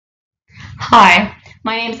Hi,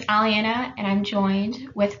 my name is Aliana, and I'm joined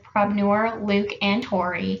with Prabnur, Luke, and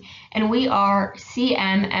Tori, and we are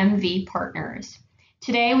CMMV partners.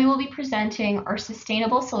 Today, we will be presenting our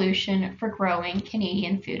sustainable solution for growing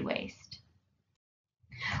Canadian food waste.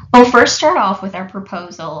 We'll first start off with our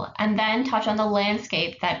proposal and then touch on the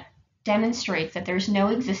landscape that demonstrates that there's no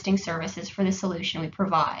existing services for the solution we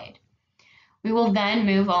provide. We will then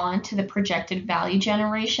move on to the projected value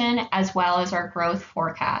generation as well as our growth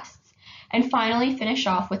forecasts, and finally finish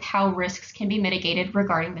off with how risks can be mitigated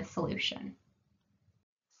regarding the solution.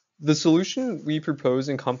 The solution we propose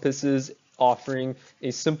encompasses offering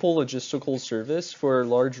a simple logistical service for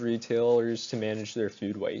large retailers to manage their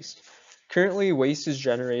food waste. Currently, waste is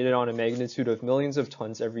generated on a magnitude of millions of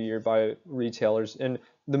tons every year by retailers, and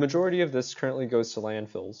the majority of this currently goes to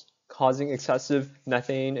landfills, causing excessive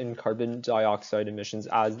methane and carbon dioxide emissions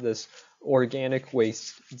as this organic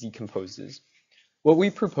waste decomposes. What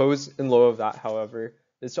we propose in lieu of that, however,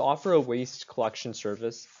 is to offer a waste collection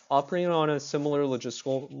service operating on a similar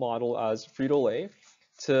logistical model as Frito-Lay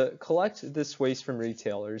to collect this waste from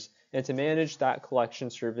retailers and to manage that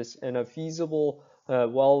collection service in a feasible,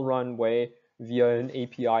 well-run way via an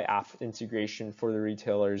API app integration for the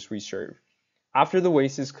retailers we serve. After the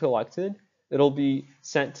waste is collected, it'll be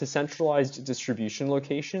sent to centralized distribution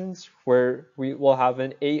locations where we will have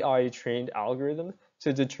an AI-trained algorithm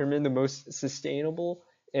to determine the most sustainable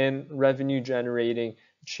and revenue-generating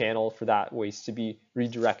channel for that waste to be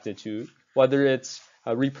redirected to, whether it's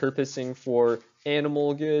repurposing for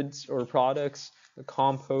animal goods or products,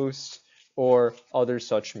 compost, or other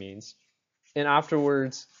such means. And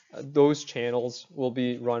afterwards, those channels will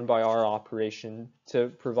be run by our operation to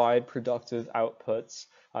provide productive outputs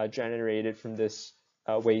generated from this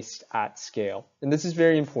waste at scale. And this is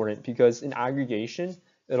very important because in aggregation,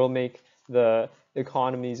 it'll make the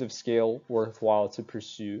economies of scale worthwhile to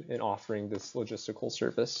pursue in offering this logistical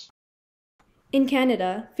service. In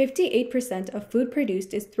Canada, 58% of food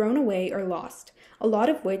produced is thrown away or lost, a lot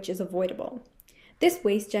of which is avoidable. This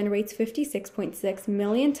waste generates 56.6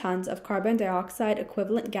 million tons of carbon dioxide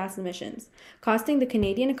equivalent gas emissions, costing the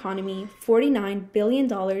Canadian economy $49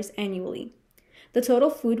 billion annually. The total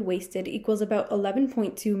food wasted equals about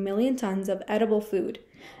 11.2 million tons of edible food,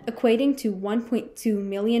 equating to 1.2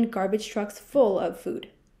 million garbage trucks full of food.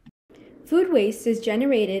 Food waste is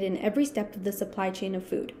generated in every step of the supply chain of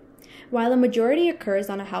food. While a majority occurs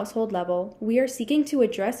on a household level, we are seeking to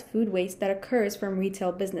address food waste that occurs from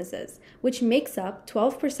retail businesses, which makes up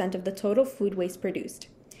 12% of the total food waste produced.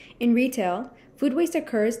 In retail, food waste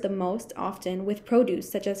occurs the most often with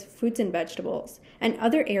produce such as fruits and vegetables, and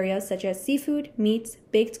other areas such as seafood, meats,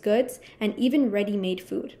 baked goods, and even ready-made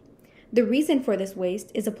food. The reason for this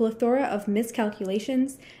waste is a plethora of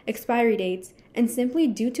miscalculations, expiry dates, and simply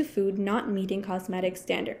due to food not meeting cosmetic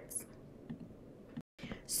standards.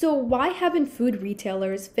 So why haven't food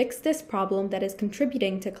retailers fixed this problem that is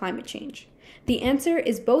contributing to climate change? The answer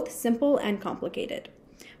is both simple and complicated.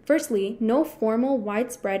 Firstly, no formal,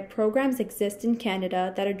 widespread programs exist in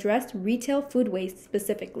Canada that address retail food waste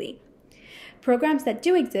specifically. Programs that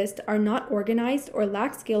do exist are not organized or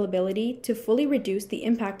lack scalability to fully reduce the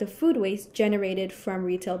impact of food waste generated from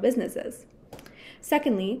retail businesses.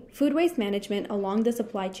 Secondly, food waste management along the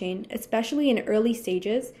supply chain, especially in early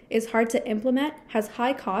stages, is hard to implement, has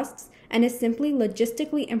high costs, and is simply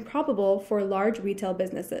logistically improbable for large retail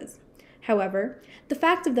businesses. However, the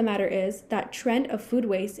fact of the matter is that trend of food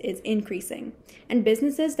waste is increasing, and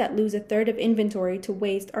businesses that lose a third of inventory to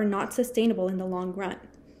waste are not sustainable in the long run.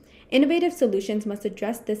 Innovative solutions must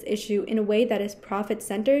address this issue in a way that is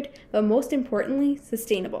profit-centered, but most importantly,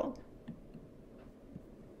 sustainable.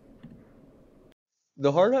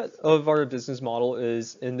 The heart of our business model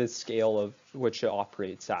is in the scale of which it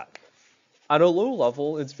operates at. At a low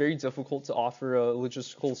level, it's very difficult to offer a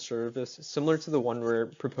logistical service similar to the one we're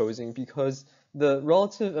proposing because the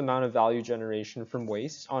relative amount of value generation from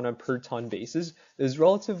waste on a per ton basis is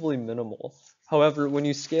relatively minimal. However, when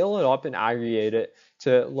you scale it up and aggregate it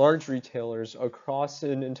to large retailers across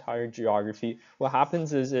an entire geography, what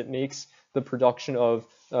happens is it makes the production of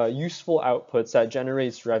useful outputs that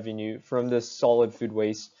generates revenue from this solid food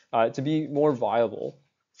waste to be more viable.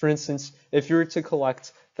 For instance, if you were to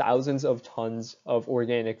collect thousands of tons of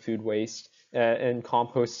organic food waste and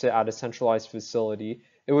compost it at a centralized facility,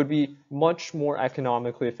 it would be much more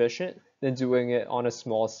economically efficient than doing it on a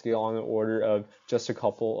small scale on the order of just a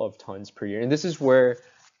couple of tons per year. And this is where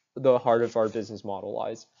the heart of our business model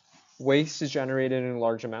lies. Waste is generated in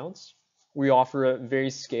large amounts. We offer a very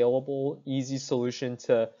scalable, easy solution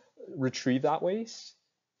to retrieve that waste.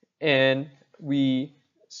 And we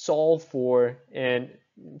solve for and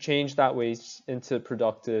change that waste into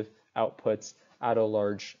productive outputs at a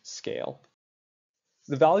large scale.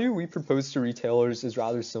 The value we propose to retailers is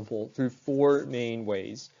rather simple through 4 main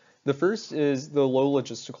ways. The first is the low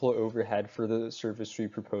logistical overhead for the service we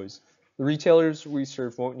propose. The retailers we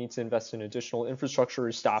serve won't need to invest in additional infrastructure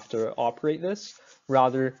or staff to operate this.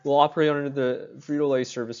 Rather, we'll operate under the Frito-Lay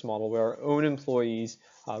service model where our own employees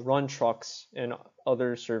run trucks and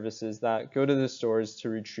other services that go to the stores to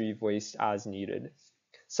retrieve waste as needed.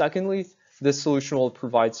 Secondly, this solution will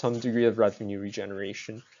provide some degree of revenue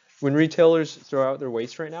regeneration. When retailers throw out their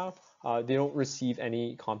waste right now, they don't receive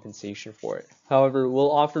any compensation for it. However,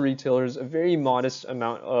 we'll offer retailers a very modest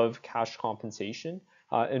amount of cash compensation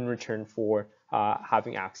in return for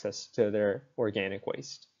having access to their organic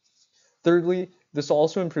waste. Thirdly, this will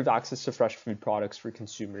also improve access to fresh food products for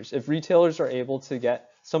consumers. If retailers are able to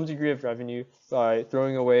get some degree of revenue by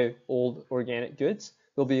throwing away old organic goods,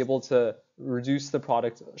 they'll be able to reduce the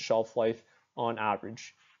product shelf life on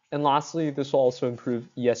average. And lastly, this will also improve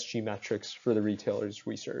ESG metrics for the retailers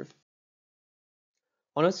we serve.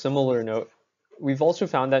 On a similar note, we've also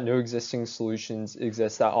found that no existing solutions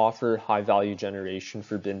exist that offer high value generation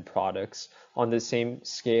for bin products on the same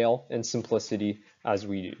scale and simplicity as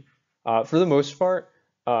we do. For the most part,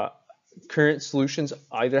 current solutions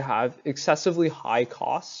either have excessively high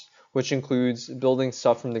costs, which includes building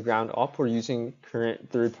stuff from the ground up or using current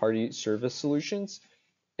third-party service solutions.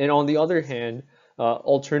 And on the other hand,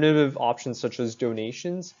 alternative options such as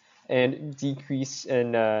donations and decrease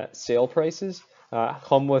in sale prices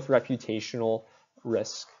come with reputational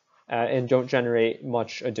risk and don't generate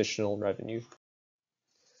much additional revenue.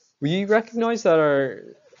 We recognize that our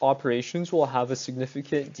operations will have a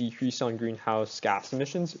significant decrease on greenhouse gas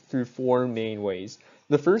emissions through 4 main ways.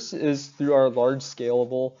 The first is through our large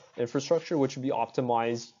scalable infrastructure, which will be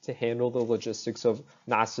optimized to handle the logistics of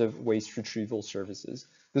massive waste retrieval services.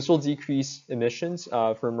 This will decrease emissions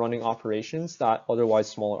from running operations that otherwise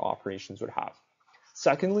smaller operations would have.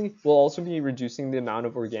 Secondly, we'll also be reducing the amount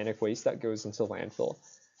of organic waste that goes into landfill.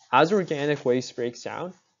 As organic waste breaks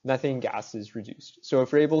down, methane gas is reduced. So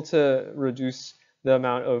if we're able to reduce the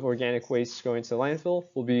amount of organic waste going to landfill,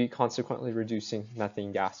 we'll be consequently reducing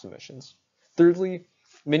methane gas emissions. Thirdly,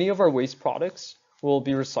 many of our waste products will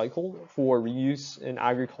be recycled for reuse in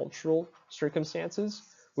agricultural circumstances,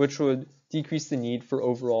 which would decrease the need for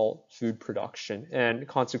overall food production and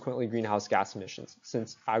consequently greenhouse gas emissions,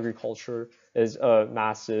 since agriculture is a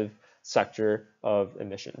massive sector of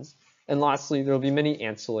emissions. And lastly, there will be many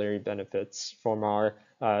ancillary benefits from our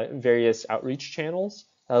various outreach channels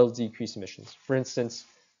that will decrease emissions. For instance,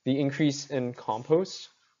 the increase in compost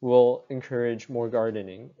will encourage more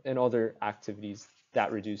gardening and other activities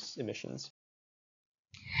that reduce emissions.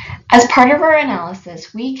 As part of our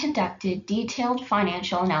analysis, we conducted detailed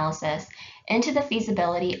financial analysis into the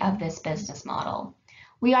feasibility of this business model.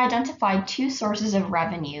 We identified 2 sources of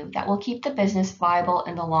revenue that will keep the business viable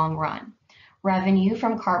in the long run: revenue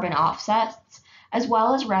from carbon offsets, as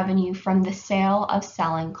well as revenue from the sale of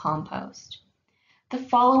selling compost. The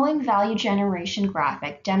following value generation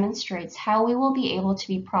graphic demonstrates how we will be able to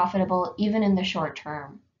be profitable even in the short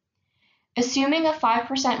term. Assuming a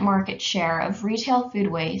 5% market share of retail food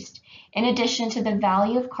waste, in addition to the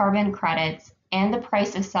value of carbon credits and the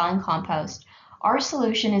price of selling compost, our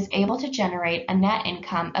solution is able to generate a net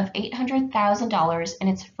income of $800,000 in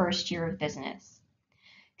its first year of business.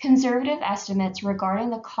 Conservative estimates regarding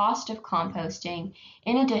the cost of composting,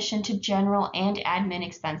 in addition to general and admin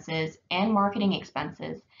expenses and marketing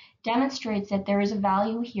expenses, demonstrates that there is a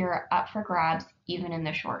value here up for grabs even in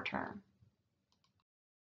the short term.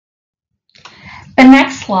 The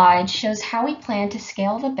next slide shows how we plan to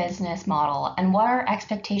scale the business model and what our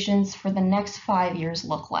expectations for the next 5 years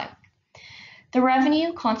look like. The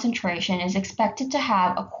revenue concentration is expected to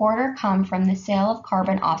have a quarter come from the sale of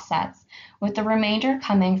carbon offsets, with the remainder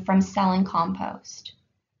coming from selling compost.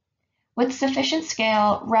 With sufficient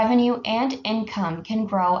scale, revenue and income can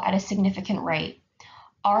grow at a significant rate.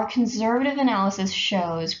 Our conservative analysis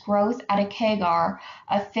shows growth at a CAGR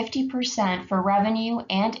of 50% for revenue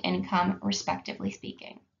and income, respectively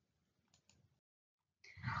speaking.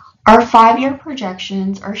 Our 5-year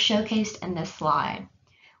projections are showcased in this slide.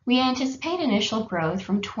 We anticipate initial growth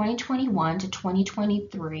from 2021 to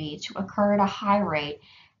 2023 to occur at a high rate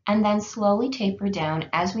and then slowly taper down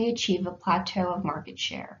as we achieve a plateau of market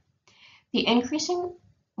share. The increasing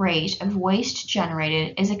rate of waste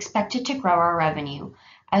generated is expected to grow our revenue,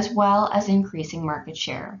 as well as increasing market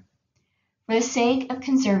share. For the sake of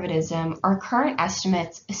conservatism, our current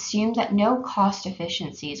estimates assume that no cost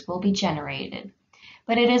efficiencies will be generated,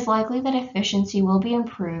 but it is likely that efficiency will be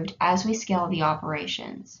improved as we scale the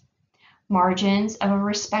operations. margins of a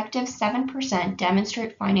respective 7%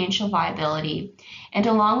 demonstrate financial viability, and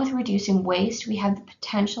along with reducing waste, we have the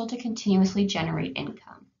potential to continuously generate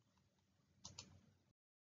income.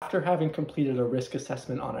 After having completed a risk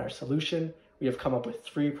assessment on our solution, we have come up with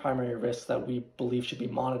 3 primary risks that we believe should be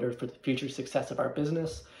monitored for the future success of our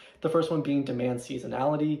business. The first one being demand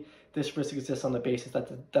seasonality. This risk exists on the basis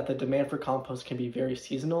that the demand for compost can be very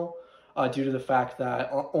seasonal due to the fact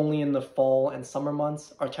that only in the fall and summer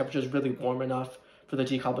months are temperatures really warm enough for the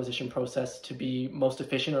decomposition process to be most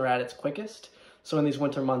efficient or at its quickest. So in these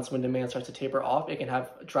winter months when demand starts to taper off, it can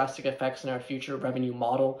have drastic effects in our future revenue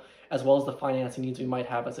model as well as the financing needs we might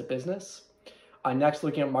have as a business. Next,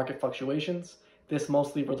 looking at market fluctuations. This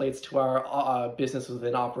mostly relates to our business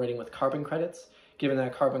within operating with carbon credits. Given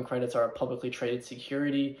that carbon credits are a publicly traded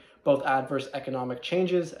security, both adverse economic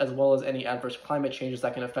changes as well as any adverse climate changes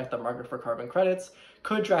that can affect the market for carbon credits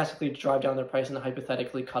could drastically drive down their price and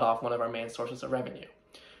hypothetically cut off one of our main sources of revenue.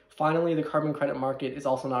 Finally, the carbon credit market is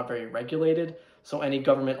also not very regulated, so any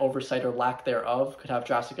government oversight or lack thereof could have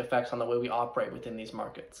drastic effects on the way we operate within these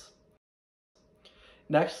markets.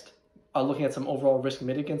 Next, looking at some overall risk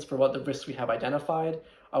mitigants for what the risks we have identified,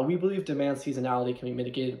 we believe demand seasonality can be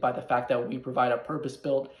mitigated by the fact that we provide a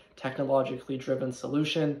purpose-built, technologically driven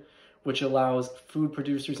solution, which allows food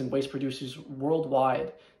producers and waste producers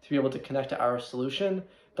worldwide to be able to connect to our solution,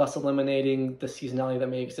 thus eliminating the seasonality that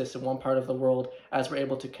may exist in one part of the world as we're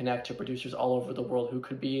able to connect to producers all over the world who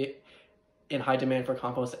could be in high demand for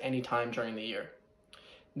compost at any time during the year.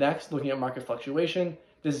 Next, looking at market fluctuation,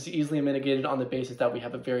 this is easily mitigated on the basis that we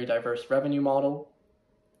have a very diverse revenue model,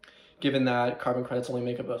 given that carbon credits only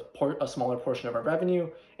make up a smaller portion of our revenue,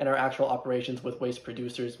 and our actual operations with waste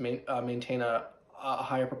producers maintain a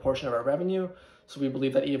higher proportion of our revenue. So we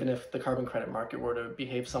believe that even if the carbon credit market were to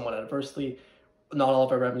behave somewhat adversely, not all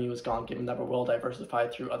of our revenue is gone, given that we're well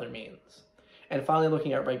diversified through other means. And finally,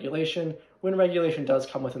 looking at regulation, when regulation does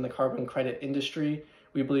come within the carbon credit industry,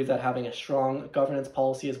 we believe that having a strong governance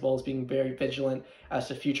policy as well as being very vigilant as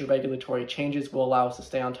to future regulatory changes will allow us to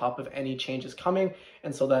stay on top of any changes coming,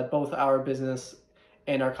 and so that both our business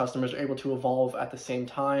and our customers are able to evolve at the same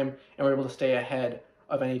time, and we're able to stay ahead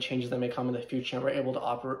of any changes that may come in the future, and we're able to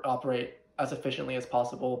operate as efficiently as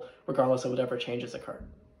possible regardless of whatever changes occur.